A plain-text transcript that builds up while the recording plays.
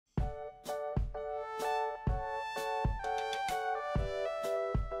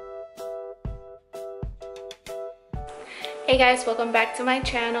Hey guys, welcome back to my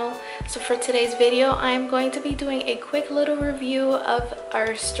channel. So for today's video, I'm going to be doing a quick little review of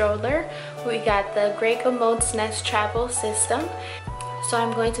our stroller. We got the Graco Mode's Nest travel system. So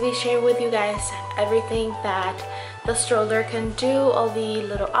I'm going to be sharing with you guys everything that the stroller can do, all the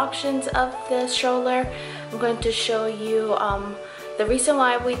little options of the stroller. I'm going to show you the reason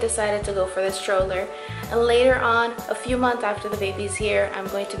why we decided to go for the stroller. And later on, a few months after the baby's here, I'm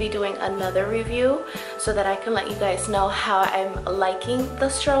going to be doing another review so that I can let you guys know how I'm liking the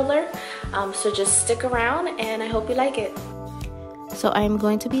stroller. So just stick around and I hope you like it. So I'm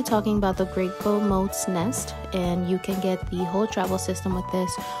going to be talking about the Graco Mode's Nest, and you can get the whole travel system with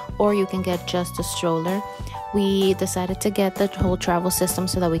this, or you can get just a stroller. We decided to get the whole travel system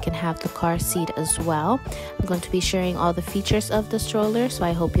so that we can have the car seat as well. I'm going to be sharing all the features of the stroller, so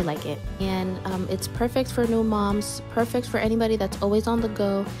I hope you like it. And it's perfect for new moms, perfect for anybody that's always on the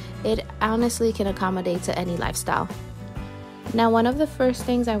go. It honestly can accommodate to any lifestyle. Now, one of the first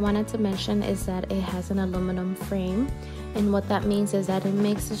things I wanted to mention is that it has an aluminum frame. And what that means is that it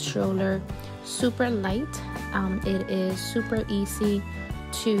makes the stroller super light. It is super easy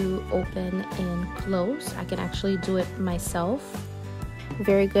to open and close. I can actually do it myself.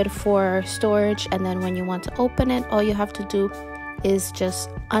 Very good for storage, and then when you want to open it, all you have to do is just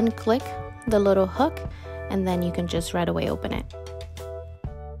unclick the little hook and then you can just right away open it.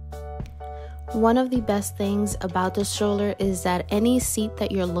 One of the best things about the stroller is that any seat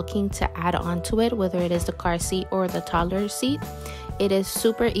that you're looking to add onto it, whether it is the car seat or the toddler seat, it is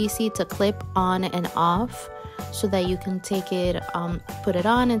super easy to clip on and off so that you can take it, put it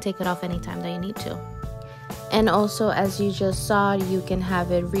on and take it off anytime that you need to. And also, as you just saw, you can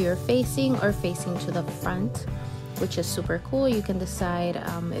have it rear facing or facing to the front, which is super cool. You can decide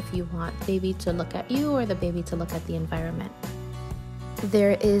if you want baby to look at you or the baby to look at the environment.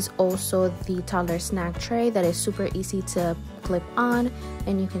 There is also the toddler snack tray that is super easy to clip on,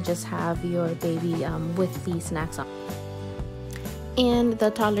 and you can just have your baby with the snacks on. And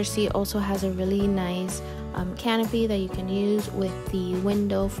the toddler seat also has a really nice canopy that you can use with the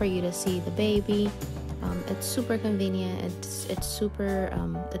window for you to see the baby. It's super convenient.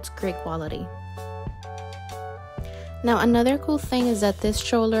 It's great quality. Now, another cool thing is that this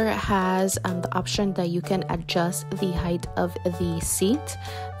stroller has the option that you can adjust the height of the seat.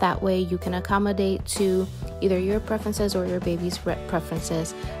 That way you can accommodate to either your preferences or your baby's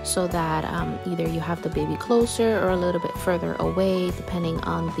preferences, so that either you have the baby closer or a little bit further away depending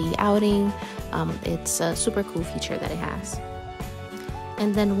on the outing. It's a super cool feature that it has.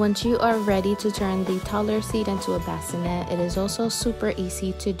 And then once you are ready to turn the toddler seat into a bassinet, it is also super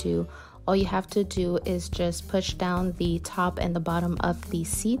easy to do. All you have to do is just push down the top and the bottom of the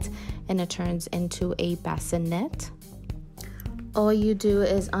seat and it turns into a bassinet. All you do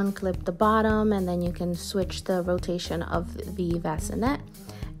is unclip the bottom and then you can switch the rotation of the bassinet,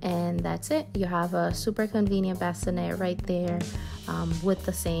 and that's it. You have a super convenient bassinet right there with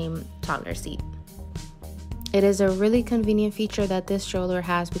the same toddler seat. It is a really convenient feature that this stroller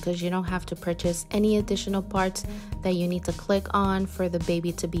has because you don't have to purchase any additional parts that you need to click on for the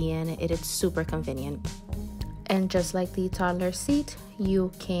baby to be in. It is super convenient. And just like the toddler seat,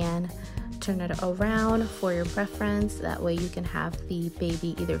 you can turn it around for your preference. That way you can have the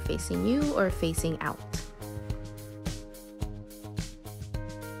baby either facing you or facing out.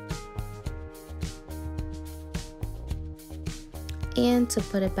 And to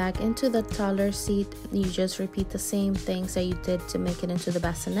put it back into the toddler seat, you just repeat the same things that you did to make it into the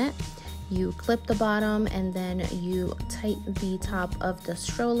bassinet. You clip the bottom and then you tighten the top of the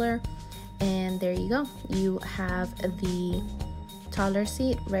stroller, and there you go. You have the toddler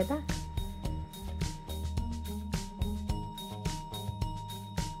seat right back.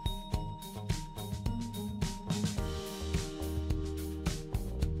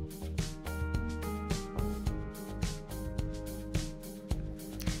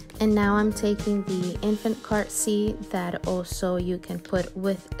 And now I'm taking the infant cart seat that also you can put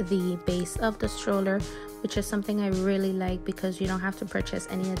with the base of the stroller, which is something I really like because you don't have to purchase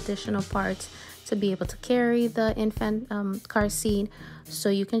any additional parts to be able to carry the infant car seat. So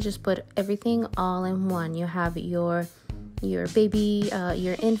you can just put everything all in one. You have your baby,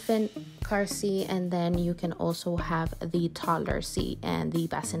 your infant car seat, and then you can also have the toddler seat and the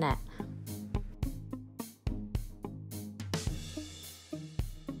bassinet.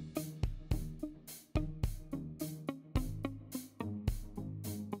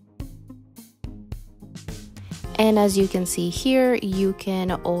 And as you can see here, you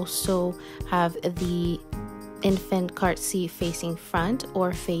can also have the infant cart seat facing front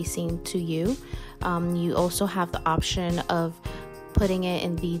or facing to you. You also have the option of putting it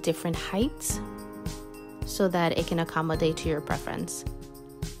in the different heights. so that it can accommodate to your preference.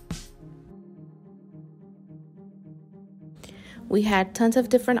 We had tons of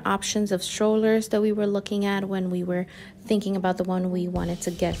different options of strollers that we were looking at when we were thinking about the one we wanted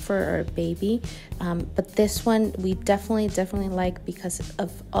to get for our baby. But this one we definitely like because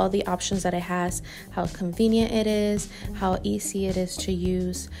of all the options that it has, how convenient it is, how easy it is to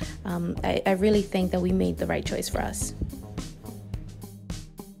use. I really think that we made the right choice for us.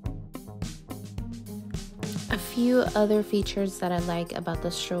 A few other features that I like about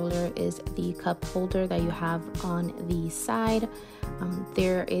the stroller is the cup holder that you have on the side.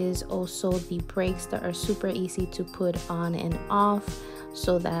 There is also the brakes that are super easy to put on and off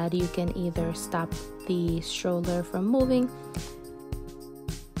so that you can either stop the stroller from moving.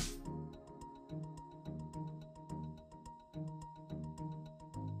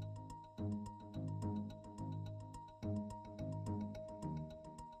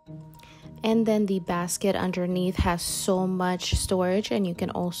 And then the basket underneath has so much storage, and you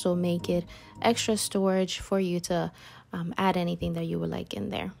can also make it extra storage for you to add anything that you would like in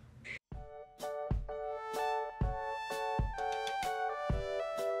there.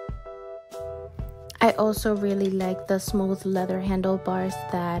 I also really like the smooth leather handlebars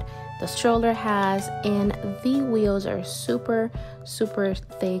that the stroller has, and the wheels are super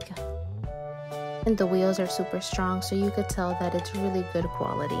thick, and the wheels are super strong, so you could tell that it's really good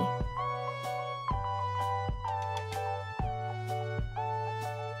quality.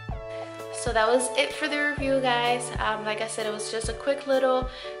 So that was it for the review, guys. Like I said, it was just a quick little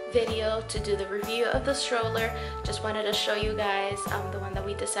video to do the review of the stroller. Just wanted to show you guys the one that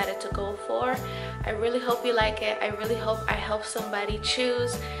we decided to go for. I really hope you like it. I really hope I help somebody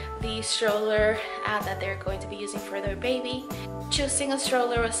choose the stroller that they're going to be using for their baby. Choosing a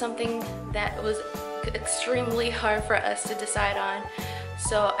stroller was something that was extremely hard for us to decide on.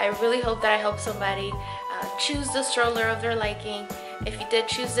 So I really hope that I help somebody choose the stroller of their liking. If you did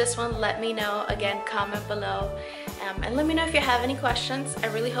choose this one, let me know. Again, comment below and let me know if you have any questions. I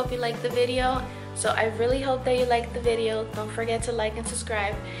really hope you liked the video. So I really hope that you liked the video. Don't forget to like and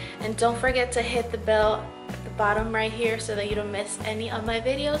subscribe, and don't forget to hit the bell at the bottom right here so that you don't miss any of my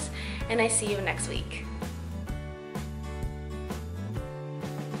videos, and I see you next week.